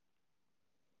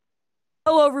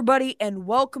Hello, everybody, and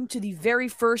welcome to the very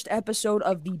first episode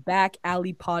of the Back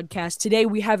Alley Podcast. Today,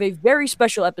 we have a very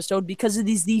special episode because it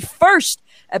is the first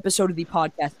episode of the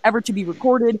podcast ever to be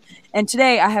recorded. And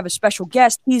today, I have a special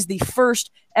guest. He's the first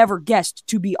ever guest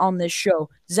to be on this show,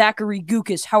 Zachary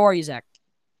Goukas. How are you, Zach?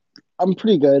 I'm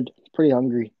pretty good. Pretty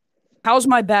hungry. How's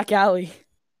my back alley?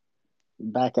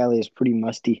 Back alley is pretty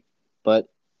musty, but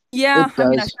Yeah, it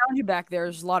does. I found you back there.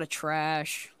 There's a lot of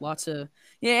trash, lots of...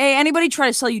 Yeah, hey, anybody try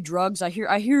to sell you drugs? I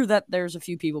hear that there's a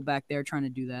few people back there trying to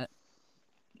do that.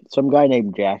 Some guy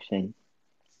named Jackson.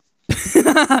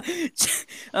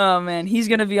 Oh man, he's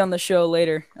gonna be on the show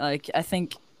later. Like I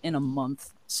think in a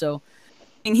month. So,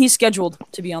 he's scheduled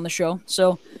to be on the show.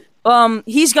 So,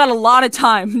 he's got a lot of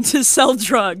time to sell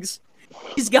drugs.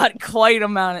 He's got quite the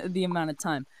amount of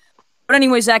time. But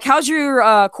anyway, Zach, how's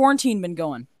your quarantine been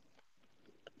going?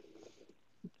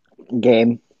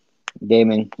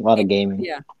 Gaming, a lot of gaming.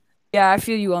 Yeah, I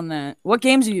feel you on that. What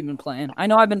games have you been playing? I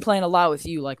know I've been playing a lot with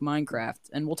you, like Minecraft,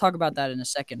 and we'll talk about that in a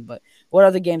second. But what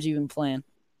other games have you been playing?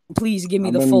 Please give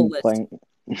me the full list.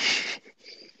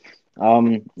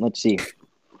 Let's see.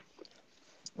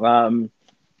 Hold on,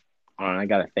 I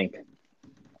gotta think.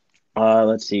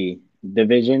 Let's see.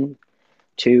 Division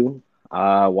 2,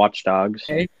 Watch Dogs,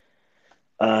 Okay.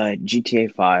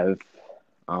 GTA 5,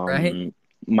 Right.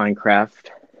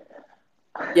 Minecraft.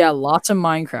 Yeah, lots of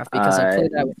Minecraft because I play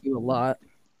that with you a lot.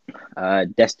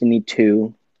 Destiny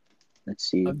 2. Let's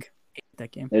see. Ugh, hate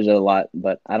that game. There's a lot,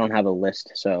 but I don't have a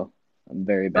list, so I'm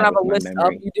very You bad don't have a with list my up?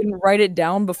 memory. You didn't write it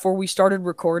down before we started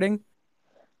recording?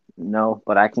 No,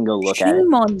 but I can go look at it.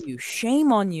 Shame on you.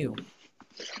 Shame on you.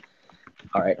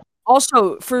 All right.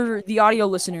 Also, for the audio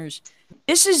listeners,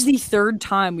 this is the third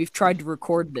time we've tried to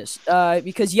record this.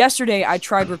 Because yesterday I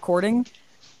tried recording,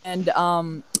 and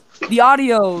the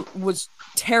audio was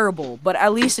terrible, but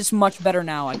at least it's much better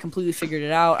now. I completely figured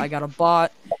it out. I got a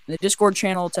bot in the Discord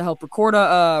channel to help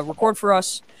record for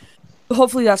us.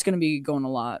 Hopefully that's going to be going a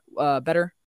lot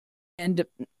better. And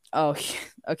oh,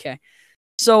 okay.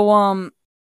 So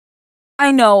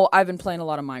I know I've been playing a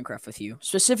lot of Minecraft with you.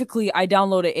 Specifically, I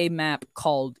downloaded a map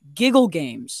called Giggle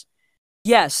Games.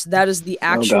 Yes, that is the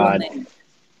actual name.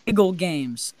 Giggle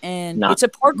Games, and it's a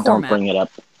parkour map. Don't bring it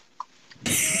up.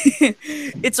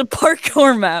 It's a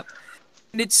parkour map.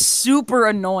 And it's super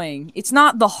annoying. It's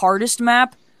not the hardest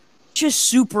map, it's just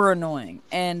super annoying.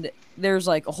 And there's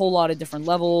like a whole lot of different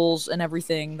levels and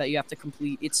everything that you have to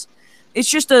complete. It's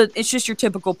just your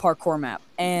typical parkour map,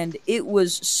 and it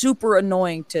was super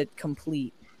annoying to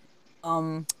complete.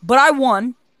 But I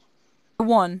won.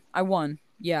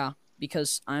 Yeah,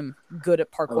 because I'm good at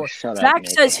parkour. Zach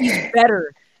says he's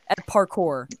better at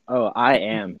parkour. Oh, I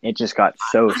am. It just got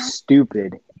so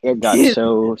stupid. It got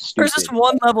so stupid. There's just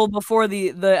one level before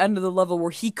the end of the level where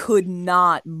he could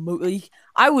not move.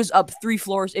 I was up 3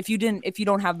 floors. If you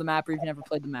don't have the map or you've never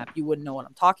played the map, you wouldn't know what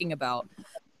I'm talking about.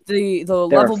 The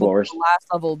level before the last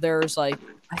level, there's like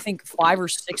I think 5 or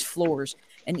 6 floors,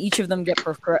 and each of them get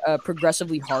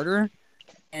progressively harder.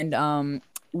 And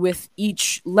with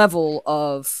each level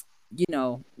of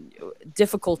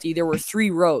difficulty, there were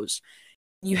 3 rows.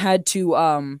 You had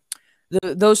to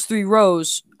those 3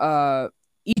 rows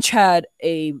each had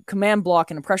a command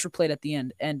block and a pressure plate at the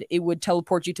end, and it would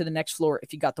teleport you to the next floor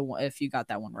if you got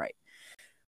that one right.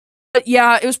 But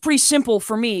yeah, it was pretty simple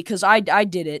for me because I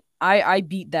did it. I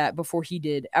beat that before he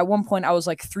did. At one point, I was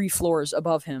like 3 floors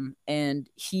above him, and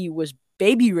he was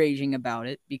baby raging about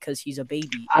it because he's a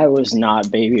baby. I was not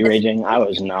baby raging. I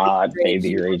was not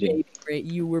baby raging.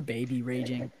 You were baby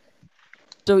raging.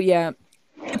 So yeah.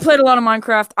 He played a lot of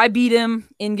Minecraft. I beat him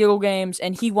in Giggle Games,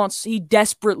 and he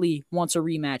desperately wants a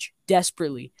rematch.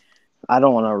 Desperately. I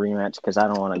don't want a rematch because I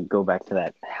don't want to go back to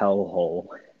that hellhole.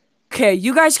 Okay,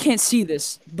 you guys can't see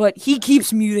this, but he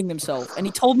keeps muting himself, and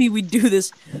he told me we'd do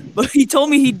this, but he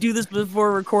told me he'd do this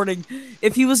before recording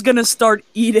if he was gonna start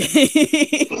eating.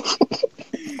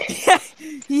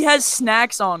 He has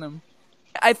snacks on him.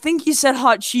 I think he said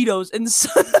hot Cheetos, and so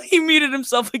he muted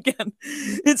himself again.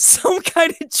 It's some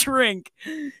kind of drink.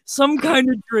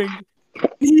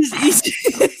 He's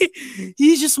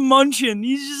just munching.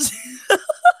 He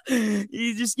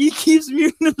keeps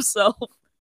muting himself.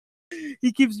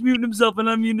 He keeps muting himself and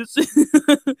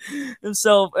unmuting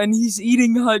himself, and he's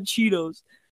eating hot Cheetos.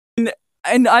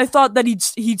 And I thought that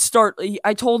he'd start.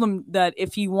 I told him that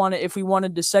if we wanted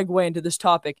to segue into this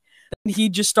topic,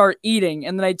 he'd just start eating,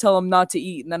 and then I'd tell him not to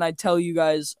eat, and then I'd tell you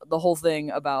guys the whole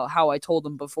thing about how I told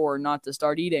him before not to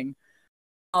start eating.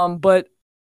 But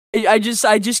I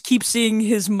just keep seeing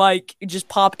his mic just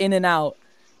pop in and out.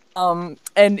 And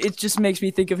it just makes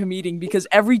me think of him eating because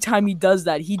every time he does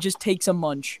that, he just takes a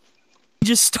munch. He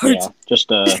just starts.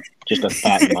 Yeah, just a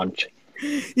fat munch.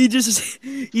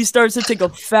 He starts to take a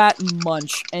fat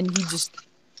munch, and he just.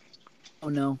 Oh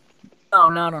no, no,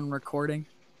 not on recording,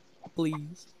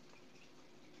 please.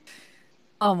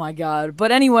 Oh my god!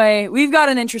 But anyway, we've got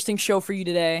an interesting show for you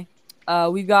today.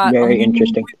 We've got Very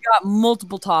interesting.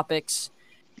 multiple topics.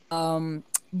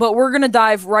 But we're gonna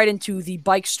dive right into the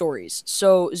bike stories.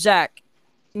 So Zach,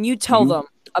 can you tell them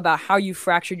about how you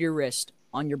fractured your wrist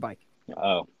on your bike?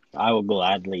 Oh, I will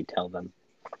gladly tell them.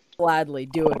 Gladly,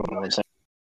 do it. Hold on one second.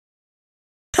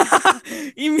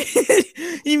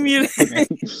 He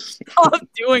muted. Stop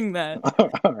doing that.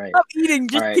 All right. Stop eating.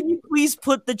 Just All right. can you please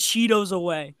put the Cheetos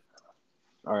away?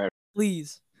 All right.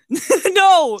 Please.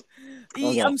 No.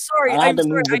 Okay. I'm sorry. I had to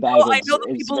sorry. move the bag. I know the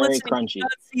It's people very listening crunchy.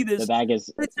 cannot see this. The bag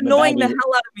is. It's the annoying the bag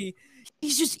hell out of me.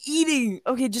 He's just eating.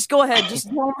 Okay, just go ahead. Just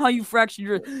tell him how you fractured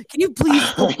your. Can you please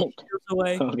put the Cheetos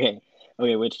away? Okay.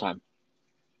 Okay. Which time?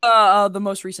 The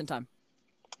most recent time.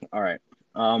 All right.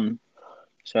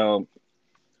 So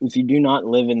if you do not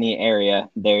live in the area,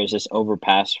 there's this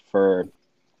overpass for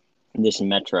this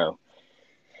metro.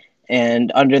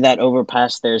 And under that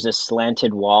overpass, there's this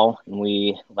slanted wall, and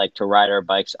we like to ride our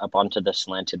bikes up onto the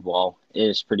slanted wall. It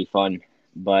is pretty fun,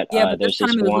 but Yeah, but there's this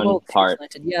time this it was a one little too part.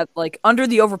 slanted. Yeah, like under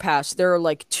the overpass, there are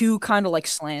like two kind of like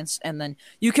slants, and then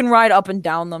you can ride up and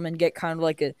down them and get kind of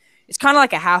like a. It's kind of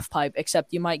like a half pipe,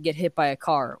 except you might get hit by a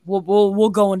car. We'll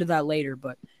go into that later,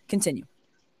 but continue.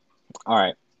 All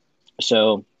right,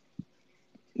 so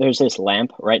there's this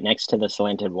lamp right next to the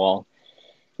slanted wall,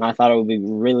 and I thought it would be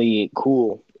really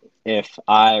cool if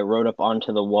I rode up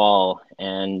onto the wall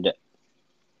and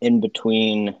in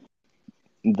between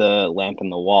the lamp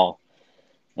and the wall.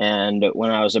 And when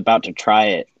I was about to try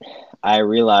it, I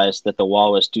realized that the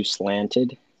wall was too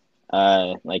slanted,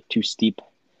 like too steep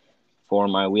for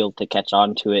my wheel to catch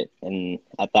onto it. And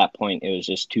at that point, it was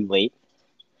just too late.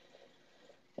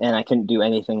 And I couldn't do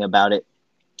anything about it.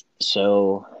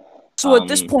 So at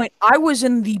this point, I was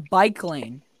in the bike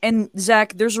lane. And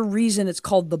Zach, there's a reason it's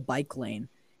called the bike lane.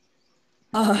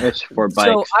 It's for bikes.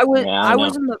 So I was I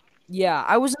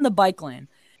was in the bike lane,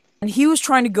 and he was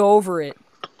trying to go over it,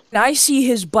 and I see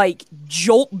his bike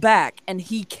jolt back, and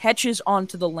he catches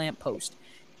onto the lamppost.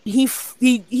 He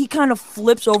kind of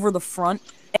flips over the front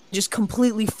and just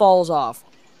completely falls off.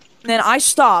 And then I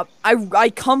stop. I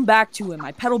come back to him.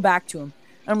 I pedal back to him,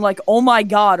 and I'm like, "Oh my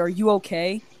god, are you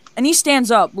okay?" And he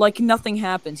stands up like nothing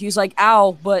happens. He's like,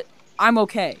 "Ow, but I'm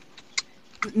okay.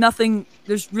 Nothing.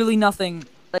 There's really nothing."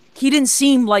 Like, he didn't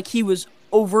seem like he was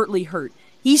overtly hurt.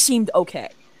 He seemed okay.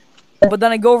 But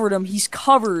then I go over to him. He's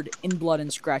covered in blood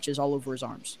and scratches all over his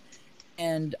arms.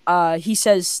 And he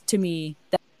says to me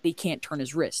that he can't turn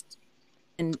his wrist.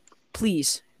 And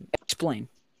please, explain.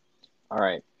 All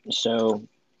right. So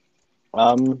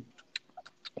when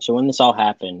this all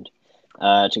happened,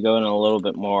 to go in a little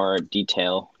bit more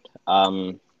detail,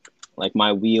 like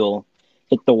my wheel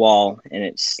hit the wall and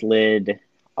it slid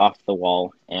off the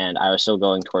wall, and I was still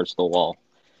going towards the wall,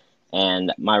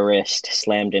 and my wrist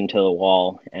slammed into the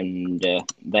wall, and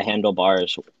the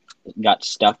handlebars got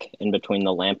stuck in between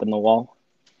the lamp and the wall,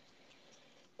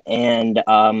 and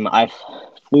I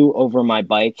flew over my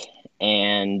bike,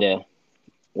 and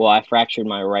I fractured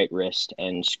my right wrist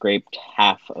and scraped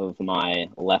half of my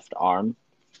left arm.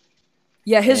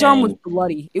 Yeah, his arm was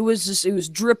bloody. It was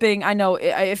dripping. I know.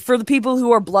 For the people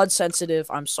who are blood sensitive,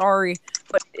 I'm sorry,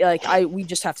 but we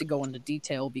just have to go into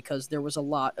detail because there was a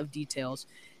lot of details.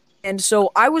 And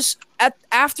so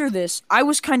after this, I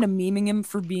was kind of memeing him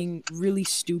for being really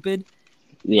stupid.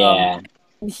 Yeah.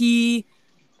 He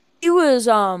was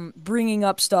bringing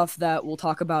up stuff that we'll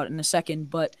talk about in a second,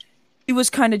 but he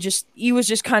was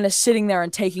just kind of sitting there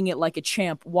and taking it like a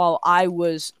champ while I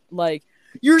was like,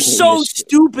 "You're so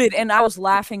stupid," and I was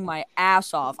laughing my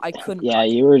ass off. I couldn't. Yeah,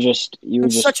 you were just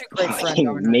such a great friend.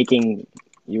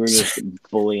 You were just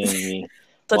bullying me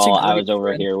while I was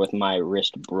over here with my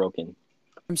wrist broken.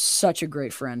 I'm such a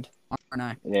great friend, aren't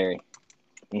I? Very.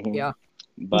 Mm-hmm. Yeah.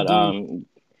 But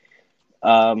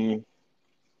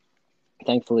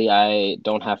thankfully I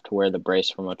don't have to wear the brace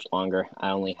for much longer.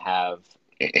 I only have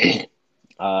 2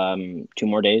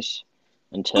 more days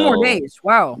until 2 more days.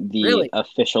 Wow. The really?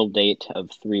 Official date of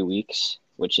 3 weeks,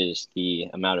 which is the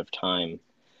amount of time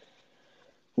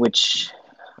which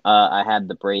I had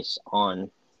the brace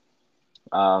on.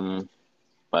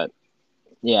 But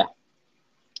yeah.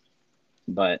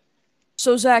 But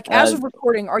so Zach, as of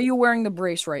recording, are you wearing the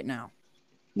brace right now?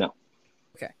 No.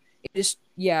 Okay. It is,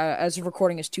 yeah, as of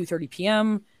recording, it's 2:30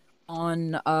 p.m.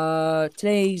 on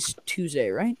today's Tuesday,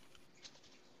 right?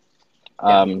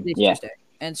 Yeah. Tuesday.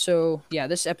 And so, yeah,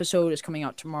 this episode is coming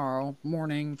out tomorrow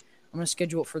morning. I'm gonna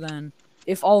schedule it for then.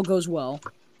 if all goes well,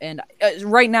 and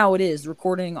right now it is, the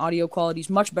recording audio quality is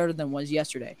much better than it was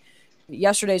yesterday.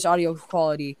 Yesterday's audio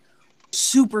quality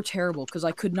super terrible because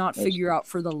I could not figure out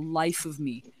for the life of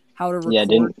me how to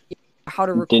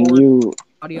record didn't you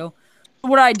audio.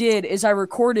 What I did is I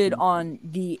recorded on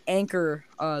the Anchor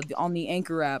on the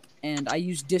Anchor app, and I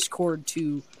used Discord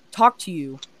to talk to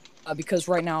you because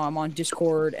right now I'm on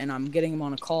Discord and I'm getting him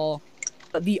on a call.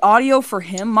 But the audio for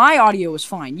him, my audio was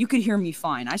fine. You could hear me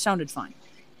fine. I sounded fine.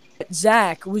 But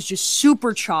Zach was just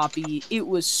super choppy. It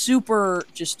was super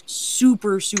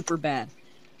bad.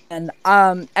 And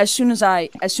as soon as I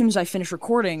finished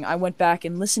recording, I went back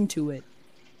and listened to it.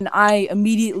 And I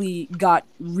immediately got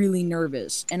really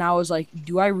nervous. And I was like,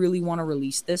 do I really want to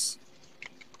release this?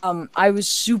 I was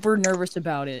super nervous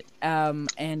about it.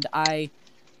 And I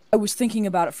was thinking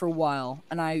about it for a while.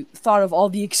 And I thought of all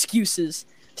the excuses.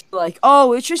 Like,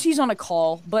 oh, it's just he's on a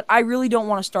call. But I really don't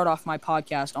want to start off my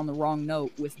podcast on the wrong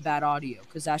note with bad audio.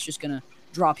 Because that's just going to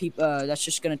draw people. That's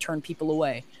just going to turn people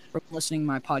away from listening to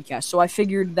my podcast. So I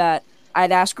figured that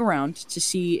I'd ask around to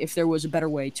see if there was a better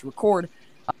way to record.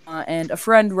 And a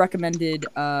friend recommended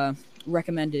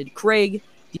Craig,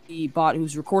 the bot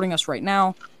who's recording us right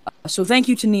now. So thank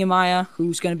you to Nehemiah,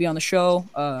 who's going to be on the show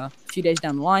a few days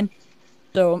down the line.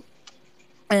 So,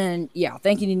 and yeah,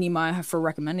 thank you to Nehemiah for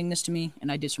recommending this to me.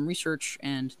 And I did some research,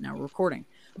 and now we're recording.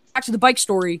 Back to the bike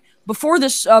story. Before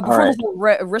this, the whole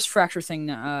wrist fracture thing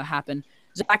happened,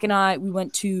 Zach and I, we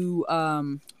went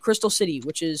to Crystal City,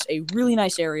 which is a really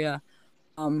nice area.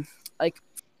 Like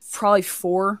probably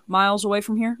 4 miles away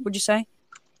from here, would you say?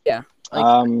 Yeah.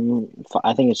 Like,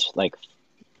 I think it's like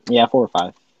 4 or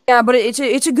 5. Yeah, but it's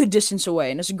a good distance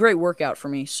away, and it's a great workout for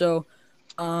me. So,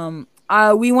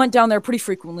 we went down there pretty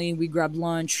frequently. We grabbed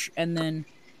lunch, and then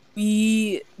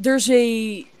there's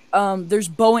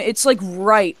Boeing. It's like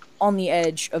right on the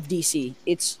edge of DC.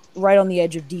 It's right on the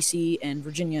edge of DC and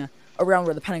Virginia, around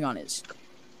where the Pentagon is.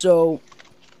 So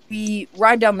we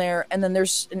ride down there, and then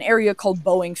there's an area called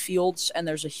Boeing Fields, and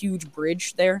there's a huge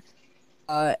bridge there.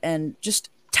 And just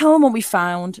tell them what we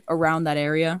found around that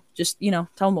area. Just, tell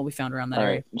them what we found around that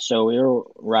area. So we were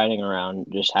riding around,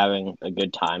 just having a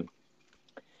good time.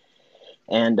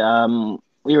 And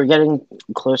we were getting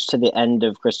close to the end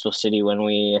of Crystal City when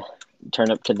we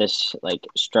turned up to this, like,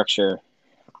 structure.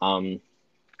 And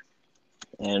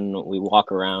we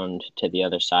walk around to the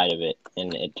other side of it,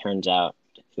 and it turns out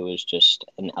it was just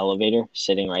an elevator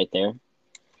sitting right there.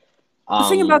 The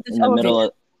thing about this elevator,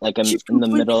 in the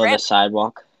middle of the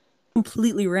sidewalk.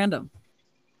 Completely random.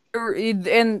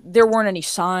 There weren't any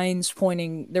signs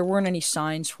pointing. There weren't any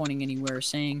signs pointing anywhere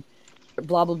saying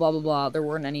blah blah blah blah blah. There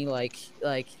weren't any like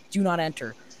do not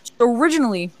enter. So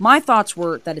originally, my thoughts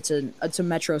were that it's a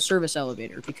metro service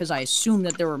elevator because I assumed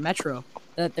that there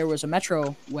was a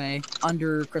metro way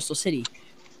under Crystal City,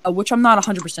 which I'm not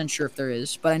 100% sure if there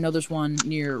is, but I know there's one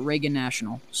near Reagan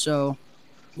National. So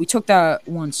we took that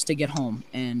once to get home,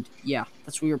 and yeah,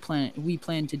 that's what we were planning. We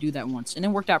planned to do that once, and it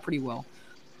worked out pretty well.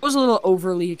 I was a little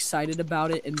overly excited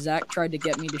about it, and Zach tried to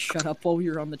get me to shut up while we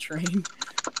were on the train.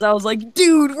 So I was like,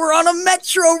 dude, we're on a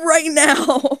metro right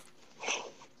now.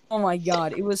 Oh my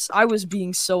god, I was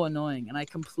being so annoying, and I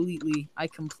completely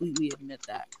admit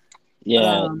that.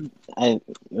 Yeah,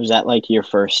 was that like your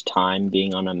first time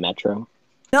being on a metro?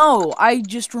 No, I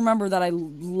just remember that I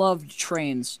loved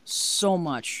trains so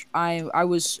much. I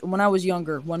was when I was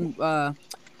younger, when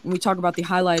we talk about the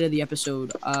highlight of the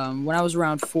episode, when I was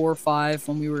around 4 or 5,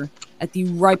 when we were at the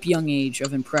ripe young age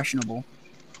of impressionable,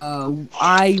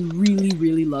 I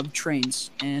really loved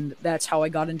trains, and that's how I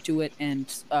got into it.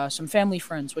 And some family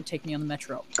friends would take me on the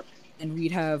metro, and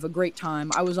we'd have a great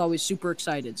time. I was always super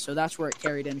excited, so that's where it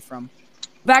carried in from.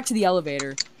 Back to the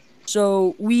elevator.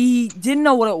 So we didn't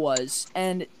know what it was,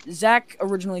 and Zach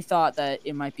originally thought that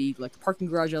it might be like a parking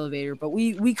garage elevator, but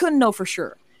we couldn't know for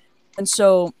sure. And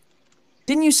so,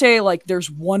 didn't you say like there's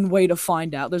one way to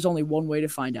find out? There's only one way to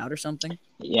find out or something?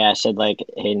 Yeah, I said like,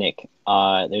 hey Nick,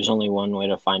 there's only one way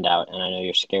to find out, and I know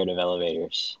you're scared of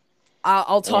elevators.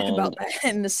 I'll talk about that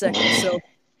in a second. So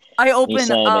I open. You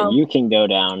said you can go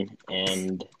down,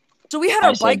 and so we had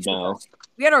our bikes with us.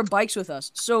 We had our bikes with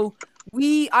us. So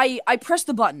I pressed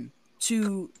the button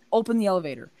to open the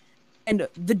elevator, and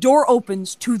the door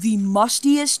opens to the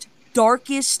mustiest,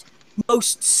 darkest,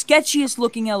 most sketchiest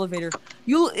looking elevator.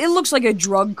 It looks like a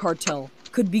drug cartel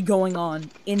could be going on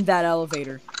in that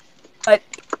elevator. But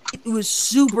it was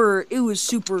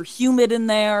super humid in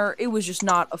there. It was just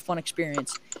not a fun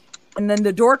experience. And then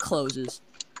the door closes,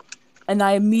 and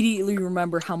I immediately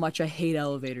remember how much I hate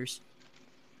elevators.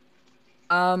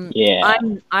 Yeah.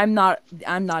 I'm not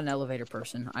an elevator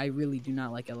person. I really do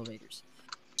not like elevators.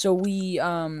 So we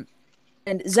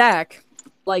And Zach,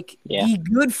 like Yeah. the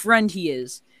good friend he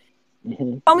is,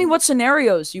 Hmm. tell me what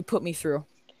scenarios you put me through.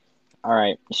 All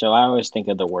right. So I always think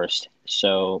of the worst.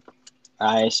 So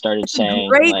I started That's a saying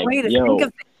great like, way to think "Yo,"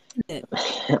 of it.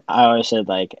 I always said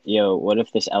like, "Yo, what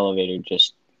if this elevator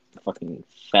just fucking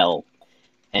fell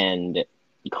and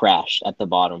crashed at the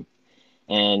bottom?"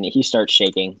 And he starts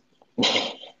shaking,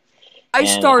 I and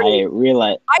I started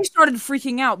realized, I started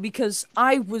freaking out because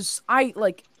I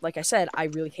like I said, I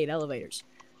really hate elevators.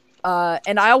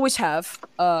 And I always have.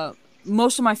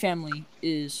 Most of my family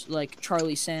is like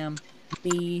Charlie, Sam,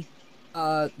 me.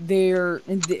 We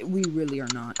really are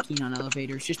not keen on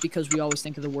elevators, just because we always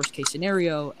think of the worst case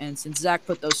scenario. And since Zach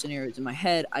put those scenarios in my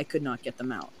head, I could not get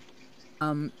them out.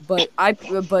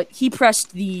 But he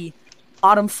pressed the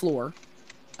bottom floor.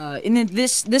 And then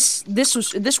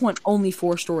this went only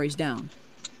 4 stories down.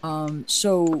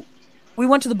 So we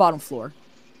went to the bottom floor,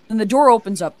 and the door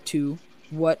opens up to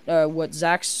what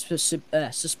Zach's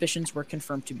suspicions were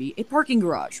confirmed to be a parking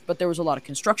garage. But there was a lot of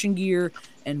construction gear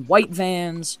and white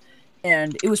vans,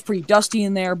 and it was pretty dusty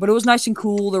in there. But it was nice and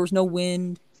cool. There was no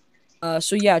wind.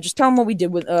 So yeah, just tell him what we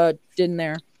did in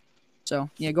there. So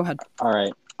yeah, go ahead. all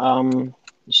right.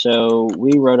 So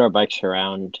we rode our bikes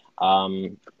around.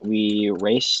 We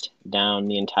raced down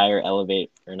the entire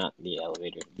elevator, or not the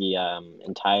elevator, the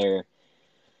entire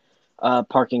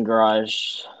parking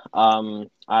garage.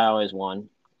 I always won,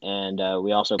 and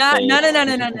we also No, no, played. no, no, no,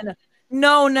 no, no, no, no,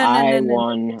 no, no, I no,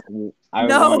 won. I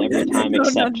no, won no, every no, time no, no,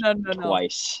 except no, no, no.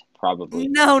 twice, probably,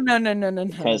 No, no, no, no, no, no, no,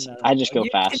 because no, no. I just go You,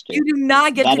 faster. you do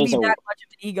not get That to is be a. that much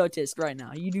of an egotist right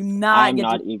now. You do I not am get to.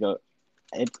 not ego.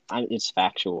 It's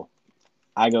factual.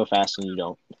 I go fast and you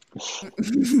don't.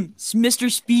 It's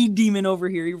Mr. Speed Demon over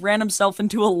here. He ran himself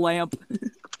into a lamp.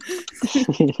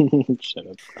 Shut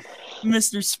up.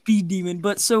 Mr. Speed Demon.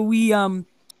 But so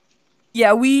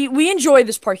yeah, we enjoy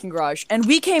this parking garage, and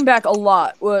we came back a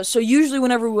lot. So usually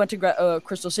whenever we went to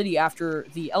Crystal City after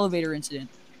the elevator incident,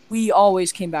 we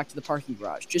always came back to the parking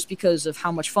garage just because of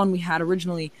how much fun we had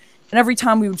originally. And every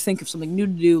time we would think of something new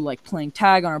to do, like playing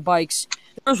tag on our bikes,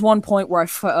 there was one point where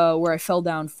where I fell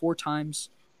down 4 times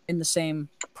in the same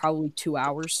probably 2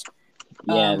 hours.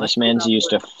 Yeah, I this fell man's down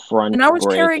used a and front I was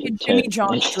brake carrying a to. Jimmy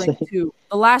John's drink too.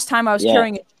 The last time I was Yeah,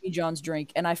 carrying a Jimmy John's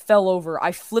drink and I fell over,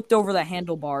 I flipped over the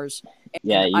handlebars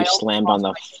yeah, and you I almost slammed on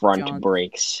lost the my Jimmy front John's.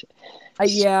 brakes.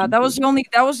 Yeah, Stupid. that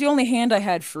was the only hand I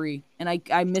had free, and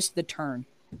I missed the turn,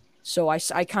 so I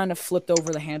kind of flipped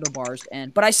over the handlebars,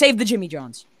 but I saved the Jimmy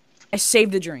John's. I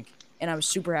saved the drink, and I was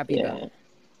super happy about it.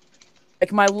 Yeah,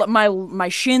 Like my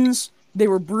shins, they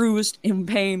were bruised in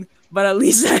pain, but at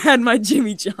least I had my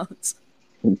Jimmy John's.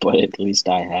 but at least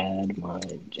I had my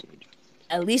Jimmy.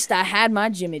 At least I had my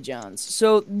Jimmy John's.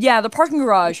 So yeah, the parking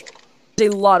garage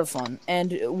is a lot of fun.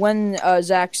 And when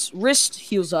Zach's wrist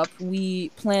heals up, we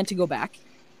plan to go back.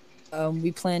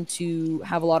 We plan to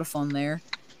have a lot of fun there.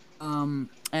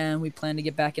 And we plan to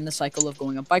get back in the cycle of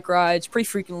going on bike rides pretty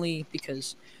frequently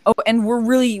because and we're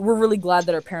really glad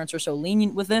that our parents are so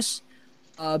lenient with this,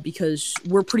 because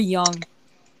we're pretty young,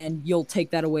 and you'll take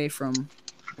that away from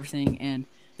everything. And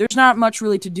there's not much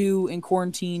really to do in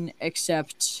quarantine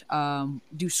except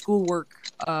do schoolwork.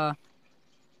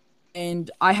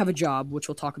 And I have a job, which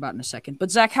we'll talk about in a second.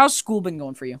 But Zach, how's school been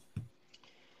going for you?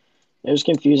 It was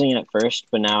confusing at first,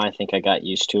 but now I think I got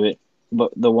used to it.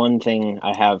 But the one thing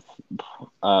I have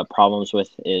problems with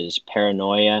is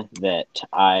paranoia that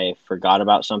I forgot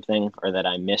about something or that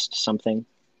I missed something,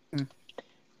 Hmm.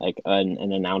 like an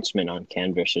announcement on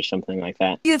Canvas or something like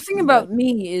that. The thing But about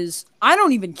me is I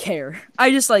don't even care.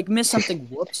 I just like miss something.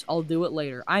 Whoops, I'll do it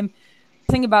later. The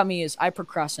thing about me is I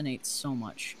procrastinate so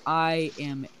much. I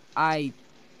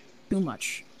too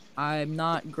much. I'm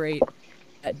not great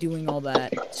at doing all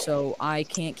that, so I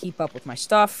can't keep up with my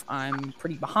stuff. I'm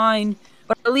pretty behind,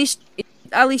 but at least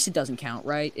it doesn't count,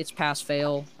 right? It's pass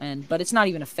fail, but it's not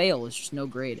even a fail. It's just no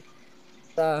grade.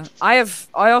 I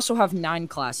also have 9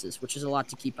 classes, which is a lot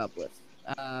to keep up with.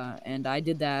 And I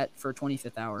did that for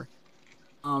 25th hour.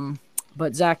 Um,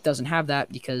 but Zach doesn't have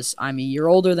that because I'm a year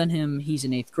older than him. He's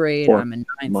in 8th grade. four I'm in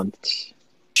 9th. months.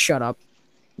 Shut up.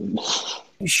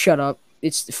 Shut up.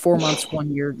 It's 4 months,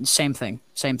 1 year. Same thing.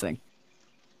 Same thing.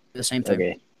 The same thing.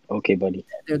 Okay, okay, buddy.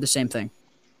 They're the same thing.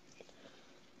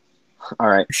 All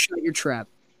right, Shut your trap.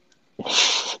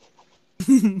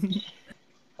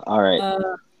 all right.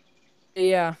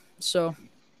 Yeah. So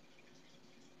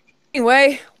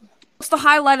anyway, what's the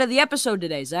highlight of the episode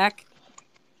today, Zach?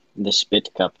 The spit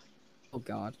cup. Oh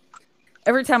God.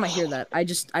 Every time I hear that, I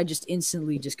just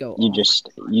instantly just go. You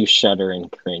Oh, you shudder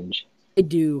and cringe. I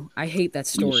do. I hate that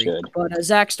story. You should. But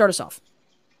Zach, start us off.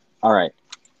 All right.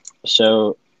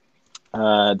 So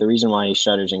The reason why he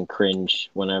shudders and cringe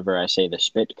whenever I say the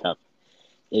spit cup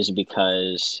is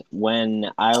because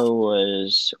I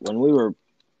was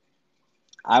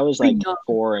like Young.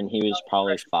 4 and he was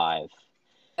probably 5.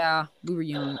 Yeah, we were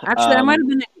young. Actually, I might have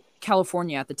been in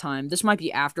California at the time. This might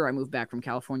be after I moved back from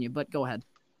California, but go ahead.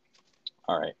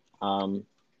 All right.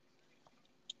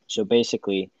 So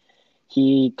basically,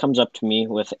 he comes up to me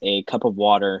with a cup of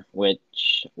water,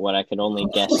 which what I could only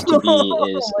guess to be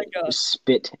is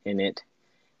spit in it.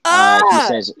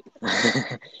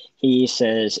 He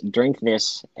says, drink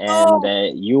this,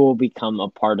 and you will become a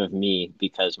part of me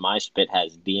because my spit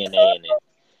has DNA in it.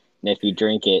 And if you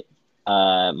drink it,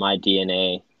 my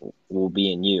DNA will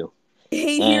be in you.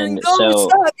 Hey, hearing stop.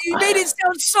 You made it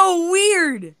sound so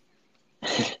weird.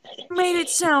 You made it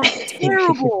sound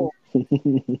terrible.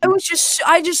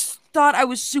 I just thought I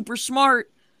was super smart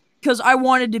because I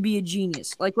wanted to be a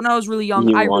genius. Like when I was really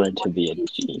young, I wanted to be a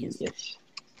genius.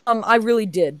 I really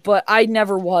did, but I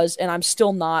never was, and I'm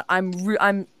still not.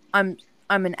 I'm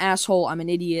an asshole. I'm an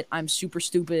idiot. I'm super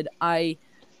stupid. I'm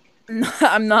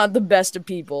not the best of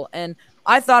people, and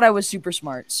I thought I was super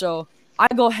smart. So I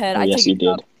go ahead. I take a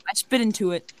cup, I spit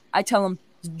into it. I tell him,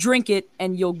 drink it,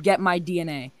 and you'll get my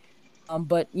DNA.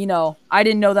 But you know, I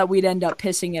didn't know that we'd end up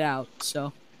pissing it out.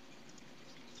 So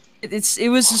it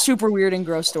was a super weird and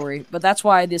gross story. But that's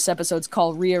why this episode's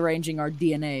called "Rearranging Our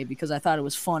DNA" because I thought it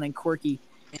was fun and quirky.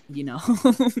 And, you know,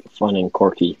 fun and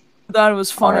quirky. I thought it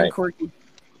was fun and quirky.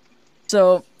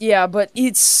 So yeah, but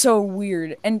it's so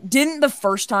weird. And didn't the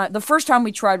first time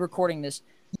we tried recording this,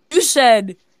 you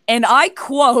said, and I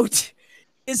quote,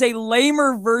 "is a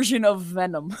lamer version of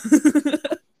Venom."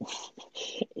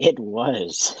 It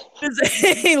was.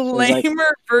 It's a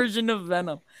lamer version of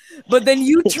Venom. But then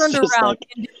you turned around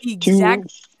and did the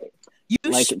exact.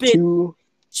 You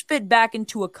spit back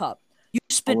into a cup. You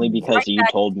spit only because you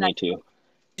told me to.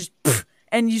 Just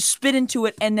and you spit into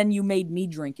it, and then you made me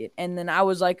drink it, and then I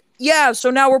was like, "Yeah, so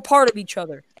now we're part of each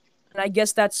other." And I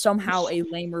guess that's somehow a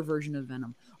lamer version of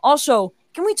Venom. Also,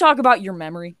 can we talk about your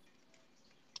memory?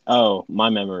 Oh, my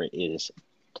memory is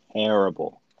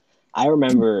terrible. I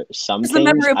remember some things. The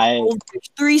memory of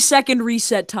 3-second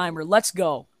reset timer. Let's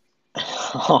go.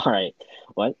 All right.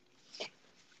 What?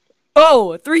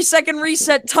 Oh, 3-second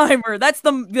reset timer. That's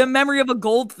the memory of a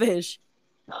goldfish.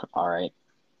 All right.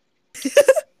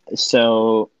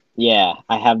 So, yeah,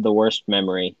 I have the worst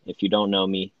memory. If you don't know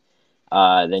me,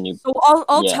 then you... So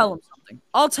I'll tell him something.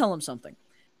 I'll tell him something.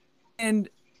 And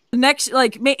next,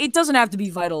 it doesn't have to be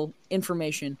vital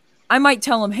information. I might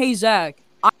tell him, hey, Zach,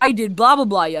 I did blah, blah,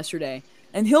 blah yesterday.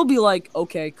 And he'll be like,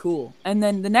 okay, cool. And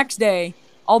then the next day,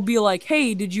 I'll be like,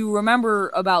 hey, did you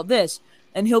remember about this?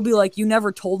 And he'll be like, you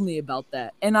never told me about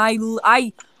that. And I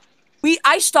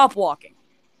stop walking.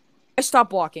 I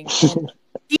stop walking. And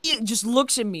he just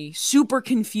looks at me, super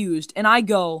confused. And I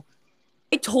go,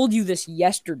 I told you this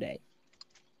yesterday.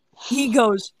 He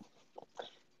goes,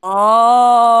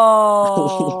 oh.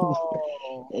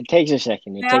 It takes a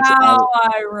second.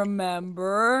 I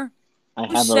remember. I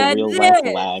have a real life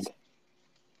lag.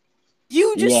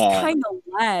 You just kind of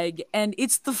lag, and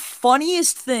it's the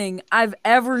funniest thing I've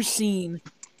ever seen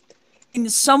in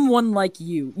someone like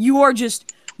you. Your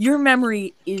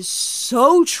memory is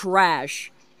so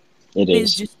trash. It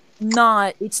is.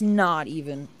 It's not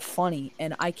even funny,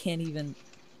 and I can't even,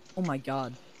 oh my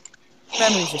god.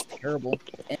 Memory is just terrible,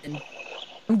 and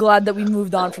I'm glad that we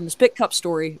moved on from the spit cup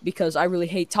story, because I really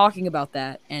hate talking about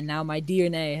that, and now my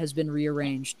DNA has been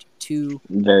rearranged to...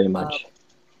 Very much.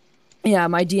 Yeah,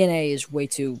 my DNA is way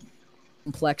too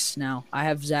complex now. I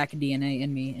have Zach DNA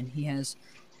in me, and he has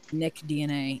Nick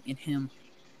DNA in him.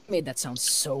 I made that sound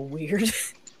so weird.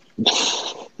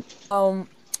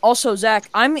 Also, Zach,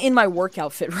 I'm in my work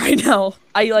outfit right now.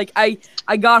 I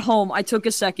got home, I took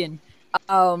a second,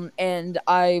 and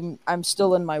I'm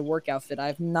still in my work outfit.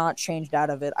 I've not changed out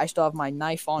of it. I still have my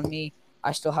knife on me.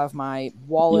 I still have my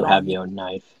wallet on me. You have your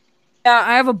knife. Yeah,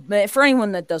 I have for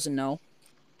anyone that doesn't know,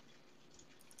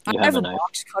 I have a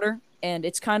box cutter, and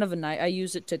it's kind of a knife. I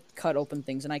use it to cut open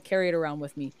things, and I carry it around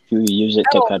with me. You use it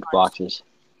to cut boxes?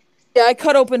 Yeah, I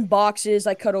cut open boxes,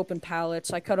 I cut open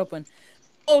pallets, I cut open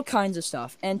all kinds of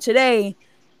stuff. And today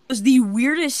was the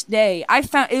weirdest day. I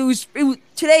found it was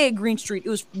today at Green Street. It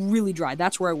was really dry.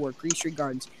 That's where I work, Green Street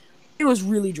Gardens. It was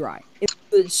really dry. It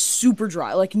was super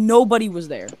dry. Like nobody was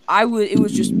there. It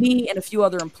was just me and a few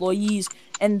other employees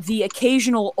and the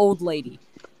occasional old lady.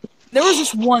 There was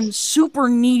this one super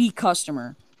needy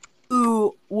customer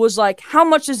who was like, "How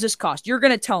much does this cost? You're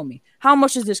gonna tell me. How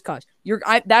much does this cost?"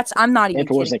 I'm not even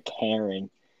kidding. It was a Karen.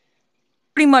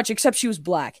 Pretty much, except she was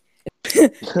black.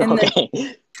 And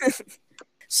okay.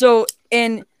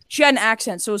 And she had an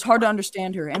accent, so it was hard to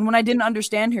understand her. And when I didn't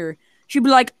understand her, she'd be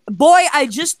like, "Boy, I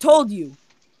just told you.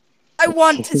 I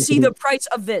want to see the price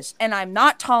of this, and I'm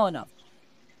not tall enough."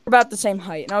 We're about the same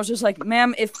height. And I was just like,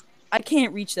 "Ma'am, if I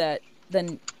can't reach that,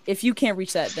 then if you can't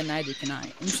reach that, then neither can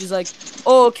I." And she's like,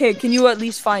 "Oh, okay. Can you at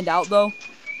least find out, though?"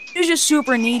 She was just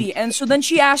super needy. And so then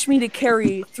she asked me to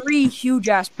carry 3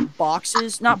 huge-ass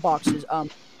boxes. Not boxes,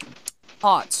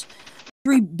 pots.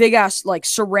 3 big-ass, like,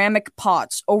 ceramic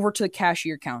pots over to the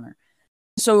cashier counter.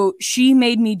 So she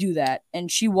made me do that, and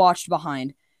she watched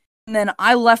behind. And then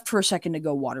I left for a second to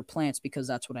go water plants because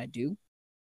that's what I do.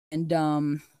 And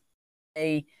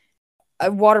I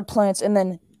water plants, and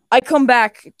then I come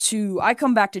back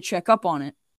to check up on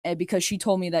it, because she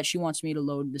told me that she wants me to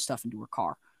load the stuff into her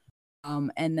car.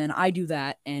 And then I do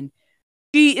that, and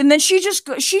then she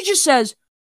just says,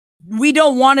 "We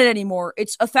don't want it anymore.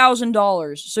 It's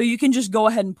 $1,000, so you can just go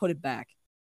ahead and put it back."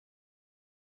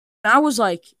 And I was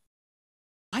like,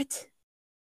 "What?"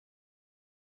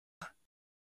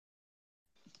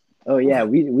 Oh yeah,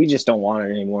 we just don't want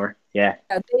it anymore. Yeah.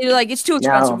 They're like, "It's too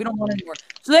expensive. We don't want it anymore."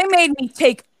 So they made me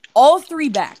take all 3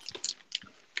 back.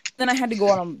 Then I had to go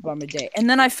out on my day, and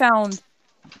then I found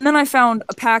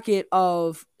a packet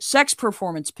of sex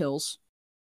performance pills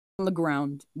on the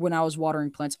ground when I was watering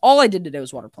plants. All I did today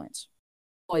was water plants.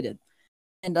 All I did.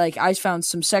 And like I found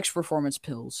some sex performance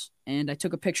pills, and I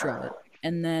took a picture of it.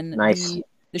 And then Nice.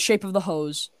 the shape of the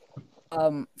hose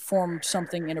formed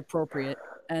something inappropriate.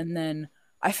 And then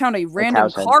I found a random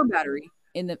car battery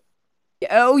in the.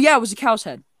 Oh yeah, it was a cow's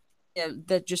head. Yeah,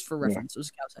 that just for reference, it was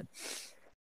a cow's head.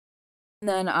 And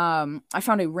then I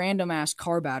found a random ass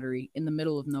car battery in the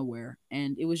middle of nowhere,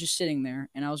 and it was just sitting there,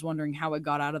 and I was wondering how it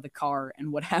got out of the car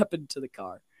and what happened to the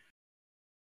car.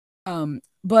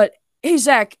 But hey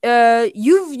Zach,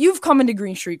 you've come into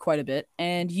Green Street quite a bit,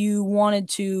 and you wanted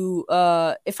to,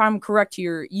 if I'm correct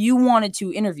here, you wanted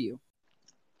to interview.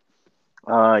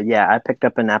 Yeah, I picked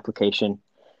up an application,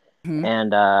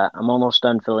 and I'm almost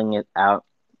done filling it out.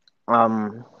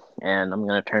 And I'm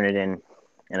gonna turn it in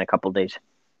a couple days.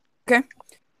 Okay.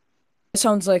 That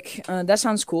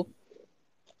sounds cool.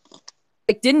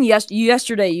 Like,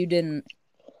 yesterday you didn't,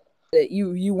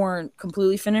 you weren't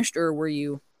completely finished, or were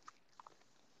you?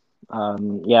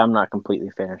 Yeah, I'm not completely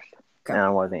finished. Okay. And I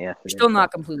wasn't yesterday. Still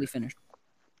not completely finished.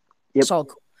 Yep. It's all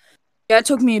cool. Yeah, it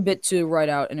took me a bit to write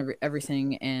out and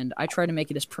everything, and I tried to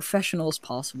make it as professional as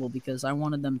possible because I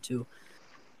wanted them to.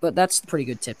 But that's a pretty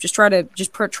good tip. Try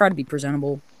to be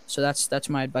presentable. So that's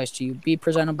my advice to you. Be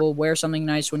presentable. Wear something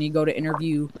nice when you go to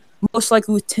interview. Most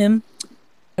likely with Tim.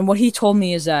 And what he told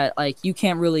me is that like he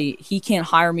can't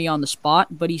hire me on the spot,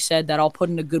 but he said that I'll put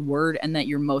in a good word and that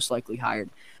you're most likely hired.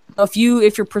 So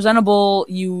if you're presentable,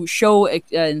 you show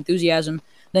enthusiasm,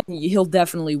 then he'll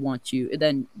definitely want you.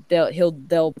 Then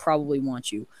they'll probably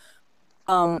want you.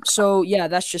 So yeah,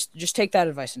 that's just take that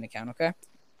advice into account, okay?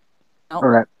 All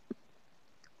right.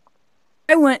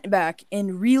 I went back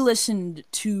and re-listened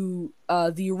to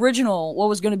the original, what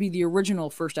was going to be the original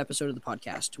first episode of the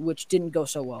podcast, which didn't go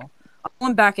so well. I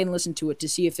went back and listened to it to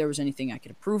see if there was anything I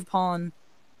could improve upon.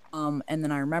 And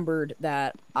then I remembered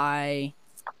that the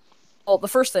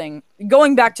first thing,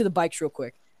 going back to the bikes real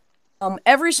quick.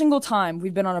 Every single time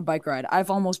we've been on a bike ride,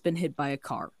 I've almost been hit by a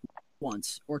car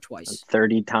once or twice.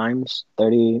 30 times?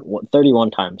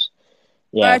 31 times.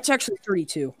 Yeah. It's actually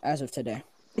 32 as of today.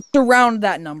 It's around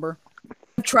that number.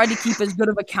 I tried to keep as good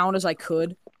of a count as I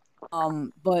could.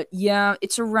 But yeah,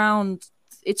 it's around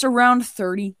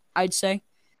 30, I'd say.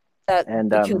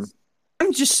 Because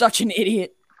I'm just such an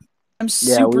idiot. I'm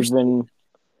super.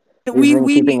 We've been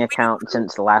keeping account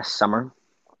since last summer.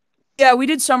 Yeah, we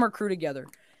did summer crew together,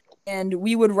 and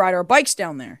we would ride our bikes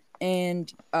down there.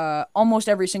 And almost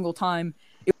every single time,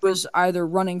 it was either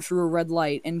running through a red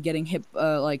light and getting hit,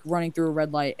 running through a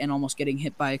red light and almost getting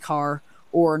hit by a car,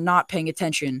 or not paying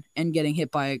attention and getting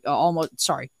hit by almost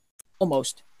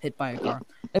hit by a car.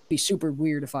 That'd be super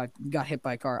weird if I got hit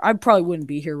by a car. I probably wouldn't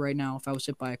be here right now if I was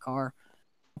hit by a car.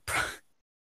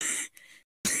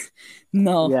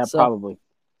 No. Yeah, probably.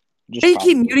 Why do you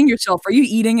keep muting yourself? Are you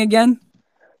eating again?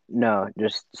 No,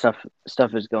 just stuff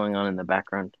is going on in the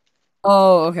background.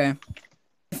 Oh, okay.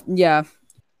 Yeah,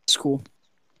 it's cool.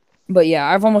 But yeah,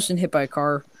 I've almost been hit by a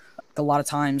car a lot of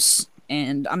times,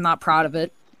 and I'm not proud of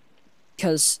it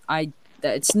because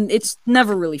it's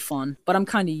never really fun. But I'm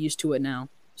kind of used to it now.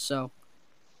 So,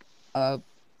 but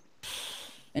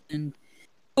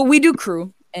we do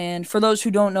crew, and for those who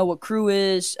don't know what crew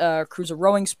is, crew's a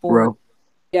rowing sport. Row.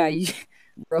 Yeah, you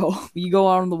go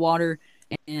out on the water,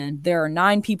 and there are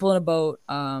 9 people in a boat.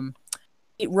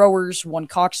 8 rowers, 1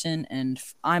 coxswain, and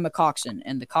I'm a coxswain,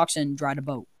 and the coxswain drive a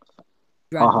boat.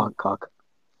 Cock.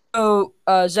 So,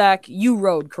 Zach, you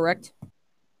rode, correct?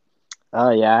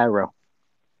 Yeah, I row.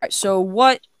 Right, so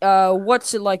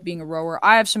what's it like being a rower?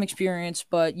 I have some experience,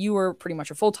 but you were pretty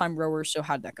much a full-time rower, so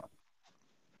how'd that go?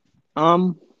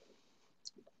 Um,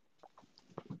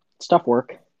 it's tough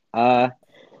work. Uh,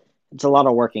 it's a lot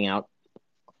of working out.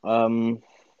 Um,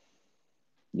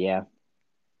 yeah,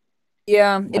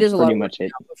 Yeah, it that's is a lot pretty of much working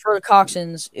it. out. But for the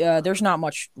coxswains, there's not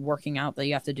much working out that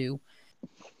you have to do.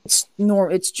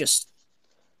 It's just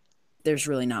there's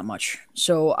really not much.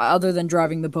 So other than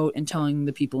driving the boat and telling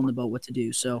the people in the boat what to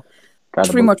do. So Try that's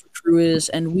the pretty boat. much what crew is,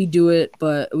 and we do it,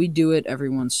 but we do it every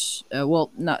once.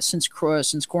 Well, not since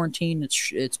quarantine.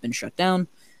 It's been shut down.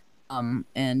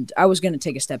 And I was gonna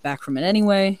take a step back from it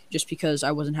anyway, just because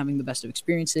I wasn't having the best of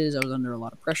experiences. I was under a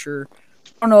lot of pressure.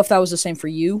 I don't know if that was the same for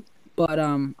you, but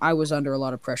I was under a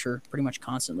lot of pressure pretty much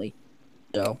constantly.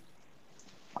 So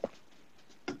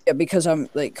yeah, because I'm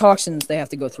like coxswains, they have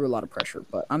to go through a lot of pressure.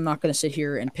 But I'm not gonna sit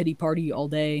here and pity party all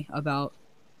day about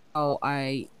how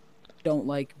I don't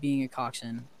like being a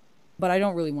coxswain, but I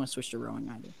don't really want to switch to rowing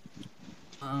either.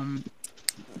 Um,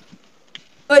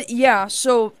 but yeah,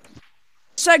 so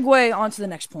segue on to the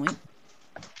next point.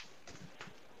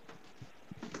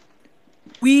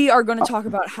 We are going to talk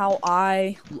about how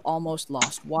I almost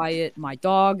lost Wyatt, my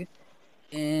dog,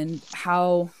 and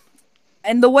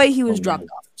the way he Oh was dropped man.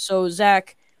 off. So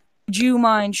Zach, would you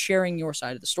mind sharing your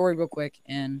side of the story real quick?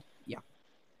 And yeah,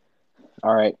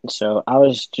 All right. So I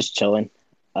was just chilling.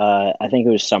 I think it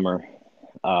was summer.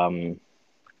 Um,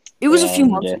 it was a few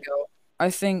and months ago. I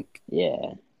think.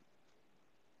 yeah.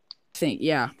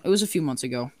 Yeah, it was a few months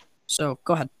ago. So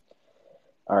go ahead.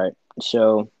 All right.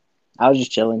 So I was just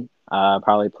chilling.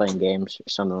 Probably playing games or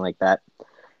something like that.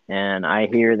 And I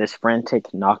hear this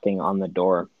frantic knocking on the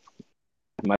door.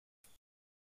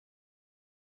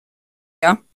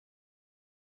 Yeah.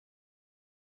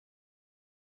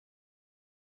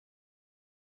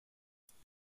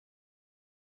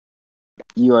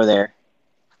 You are there,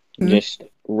 Mhm. just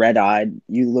red eyed.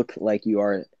 You look like you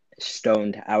are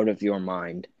stoned out of your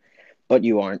mind, but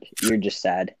you aren't. You're just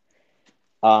sad.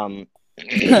 Um,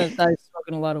 That is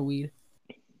smoking a lot of weed.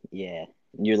 yeah.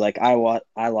 You're like, I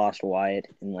lost Wyatt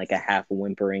in like a half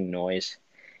whimpering noise.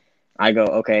 I go,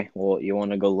 okay, well, you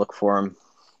want to go look for him?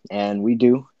 And we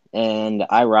do. And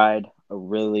I ride for a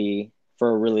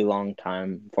really long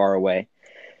time far away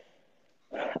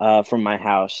from my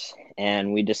house.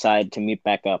 And we decide to meet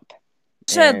back up.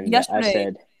 You said And I yesterday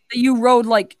said, that you rode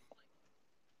like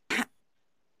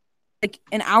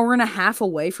an hour and a half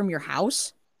away from your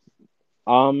house.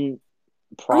 um,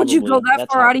 Why would you go probably. that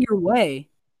That's far how, out of your way?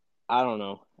 I don't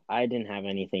know. I didn't have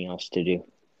anything else to do.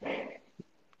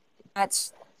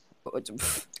 That's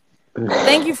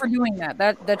thank you for doing that.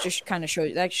 That just kind of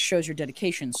shows your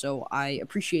dedication. So I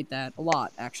appreciate that a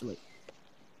lot, actually.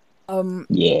 Um,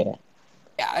 Yeah.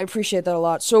 yeah, I appreciate that a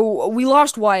lot. So we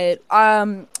lost Wyatt.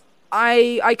 I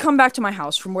come back to my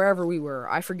house from wherever we were.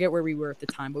 I forget where we were at the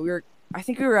time, but I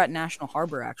think we were at National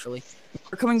Harbor actually.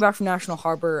 We're coming back from National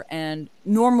Harbor, and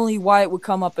normally Wyatt would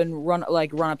come up and run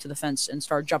up to the fence and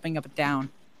start jumping up and down,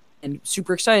 and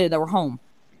super excited that we're home.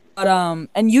 But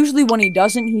and usually when he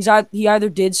doesn't, he either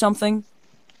did something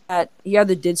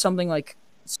like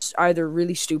either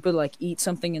really stupid, like eat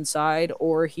something inside,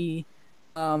 or he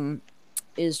um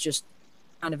is just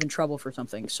kind of in trouble for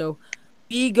something. So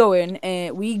we get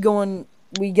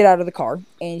out of the car,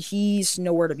 and he's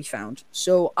nowhere to be found.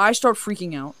 So I start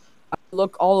freaking out. I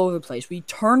look all over the place. We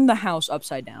turn the house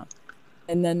upside down.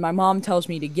 And then my mom tells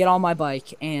me to get on my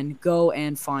bike and go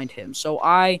and find him. So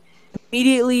I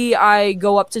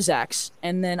go up to Zach's,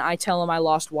 and then I tell him I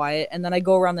lost Wyatt, and then I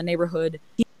go around the neighborhood.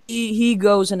 He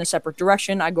goes in a separate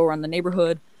direction. I go around the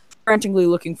neighborhood, frantically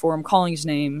looking for him, calling his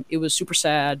name. It was super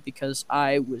sad because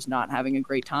I was not having a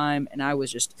great time, and I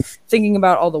was just thinking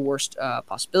about all the worst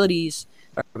possibilities.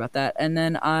 Sorry about that. And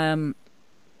then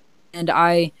and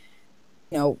I,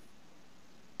 you know,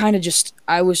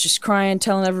 I was just crying,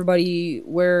 telling everybody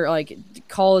where, like,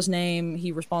 call his name.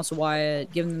 He responds to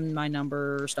Wyatt, give him my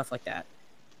number, stuff like that.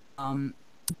 Um,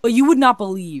 but you would not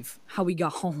believe how we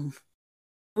got home.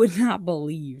 Would not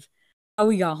believe how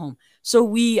we got home. So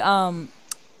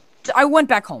I went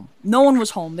back home. No one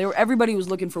was home. Everybody was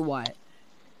looking for Wyatt,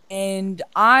 and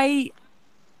I'm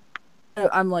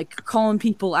like calling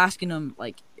people, asking them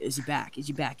like, "Is he back? Is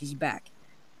he back? Is he back?"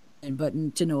 And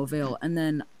but to no avail. And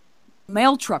then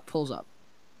mail truck pulls up,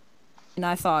 and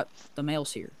I thought the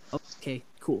mail's here. Okay,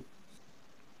 cool.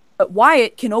 But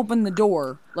Wyatt can open the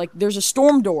door. Like there's a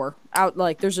storm door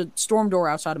there's a storm door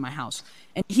outside of my house,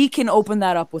 and he can open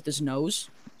that up with his nose.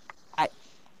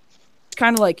 It's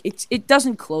kind of like it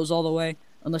doesn't close all the way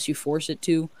unless you force it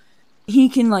to. he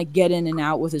can like get in and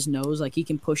out with his nose. Like he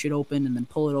can push it open and then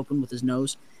pull it open with his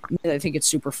nose. I think it's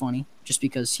super funny just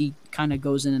because he kind of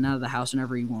goes in and out of the house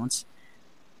whenever he wants.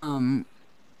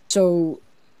 So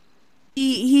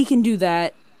he can do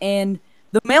that, and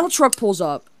the mail truck pulls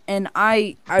up, and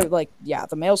I like, yeah,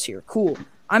 the mail's here, cool.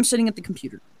 I'm sitting at the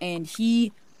computer, and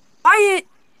Wyatt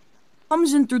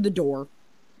comes in through the door.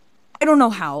 I don't know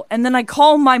how, and then I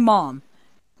call my mom,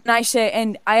 and I say,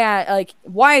 and I like,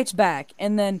 Wyatt's back,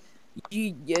 and then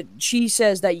she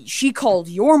says that she called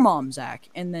your mom, Zach,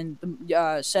 and then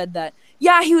said that,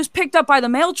 yeah, he was picked up by the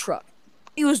mail truck.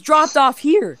 He was dropped off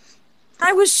here.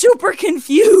 I was super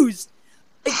confused.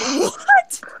 Like,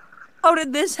 what? How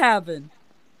did this happen?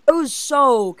 I was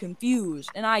so confused,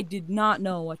 and I did not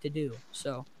know what to do.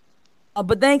 So,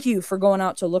 but thank you for going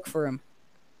out to look for him.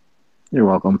 You're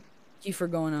welcome. Thank you for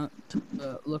going out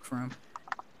to look for him.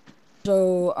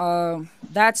 So,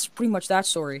 that's pretty much that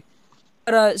story.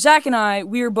 But Zach and I,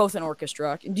 we were both in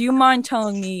orchestra. Do you mind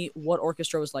telling me what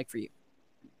orchestra was like for you?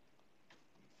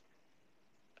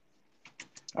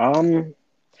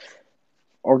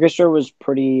 Orchestra was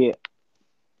pretty,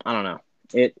 I don't know.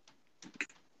 It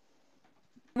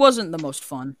wasn't the most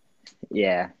fun.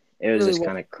 Yeah, it was really just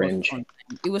kind of cringe.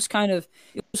 It was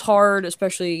hard,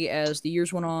 especially as the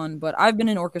years went on, but I've been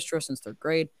in orchestra since 3rd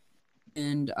grade,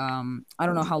 and I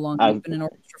don't know how long you've been in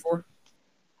orchestra for.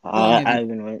 I've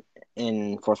been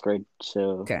in 4th grade, so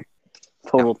okay.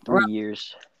 Total 3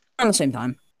 years. Around the same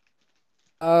time.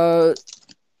 Well,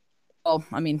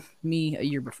 I mean, me a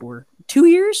year before. 2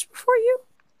 years before you?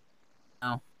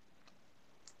 No.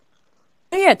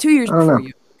 Oh, yeah, 2 years before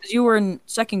you. Because you were in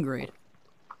 2nd grade.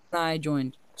 And I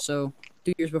joined, so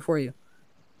 2 years before you.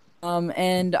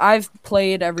 And I've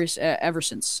played ever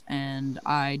since. And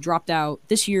I dropped out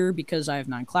this year because I have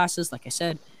 9 classes, like I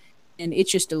said. And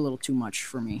it's just a little too much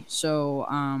for me. So,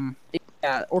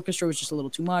 yeah, orchestra was just a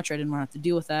little too much. I didn't want to have to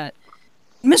deal with that.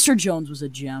 Mr. Jones was a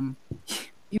gem.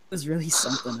 He was really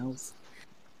something else.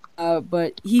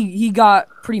 But he got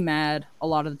pretty mad a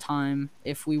lot of the time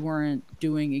if we weren't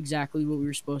doing exactly what we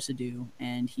were supposed to do.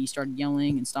 And he started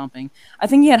yelling and stomping. I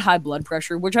think he had high blood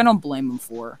pressure, which I don't blame him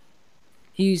for.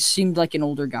 He seemed like an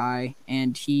older guy,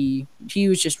 and he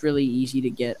was just really easy to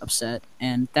get upset.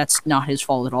 And that's not his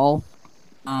fault at all.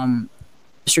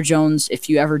 Mr. Jones, if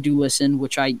you ever do listen,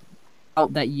 which I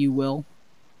doubt that you will,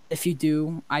 if you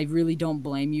do, I really don't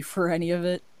blame you for any of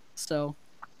it. So,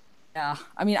 yeah.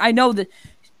 I mean, I know that...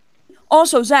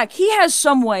 Also, Zach, he has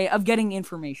some way of getting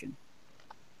information.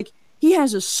 Like, he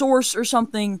has a source or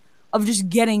something of just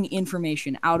getting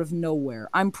information out of nowhere.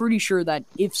 I'm pretty sure that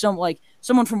if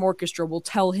someone from orchestra will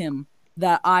tell him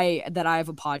that I have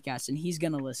a podcast, and he's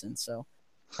gonna listen. So,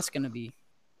 that's gonna be...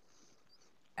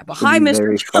 Yeah, but hi,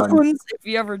 Mr. Jones, if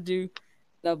you ever do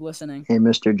end up listening. Hey,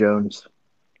 Mr. Jones.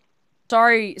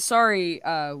 Sorry,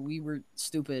 we were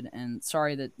stupid, and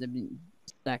sorry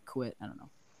that quit. I don't know.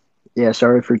 Yeah,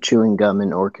 sorry for chewing gum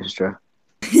in orchestra.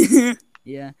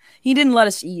 Yeah, he didn't let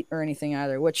us eat or anything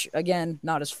either, which, again,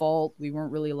 not his fault. We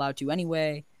weren't really allowed to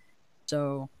anyway.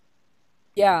 So,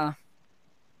 yeah,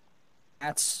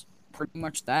 that's pretty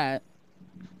much that.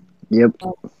 Yep.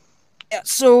 Yeah,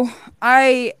 so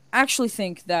I actually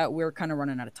think that we're kind of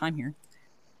running out of time here.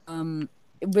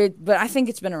 But I think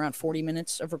it's been around 40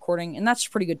 minutes of recording, and that's a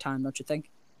pretty good time, don't you think?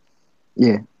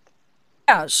 Yeah.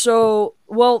 Yeah, so,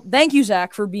 well, thank you,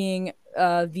 Zach, for being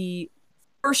the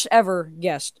first ever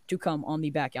guest to come on the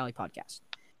Back Alley podcast.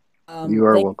 You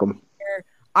are welcome.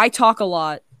 I talk a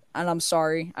lot, and I'm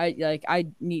sorry. I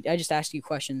just asked you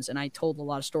questions, and I told a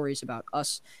lot of stories about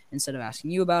us instead of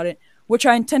asking you about it, which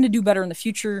I intend to do better in the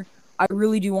future. I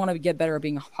really do want to get better at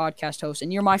being a podcast host,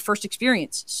 and you're my first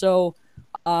experience. So,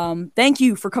 thank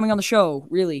you for coming on the show.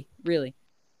 Really, really.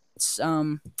 It's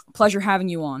a pleasure having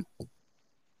you on.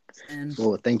 And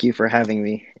well, thank you for having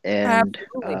me. And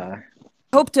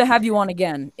hope to have you on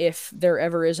again if there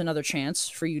ever is another chance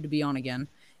for you to be on again.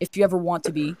 If you ever want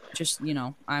to be, just,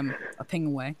 I'm a ping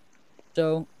away.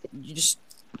 So,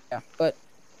 but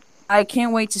I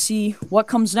can't wait to see what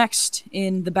comes next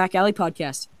in the Back Alley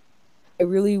podcast. I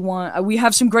really want... we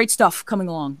have some great stuff coming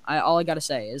along. All I got to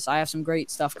say is I have some great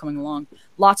stuff coming along.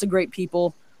 Lots of great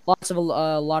people. Lots of a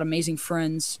lot of amazing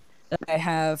friends that I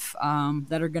have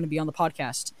that are going to be on the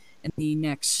podcast in the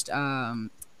next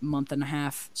month and a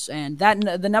half. And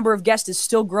the number of guests is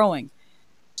still growing.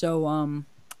 So,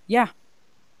 yeah.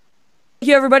 Thank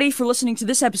you, everybody, for listening to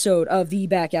this episode of the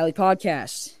Back Alley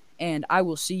podcast. And I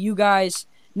will see you guys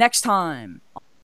next time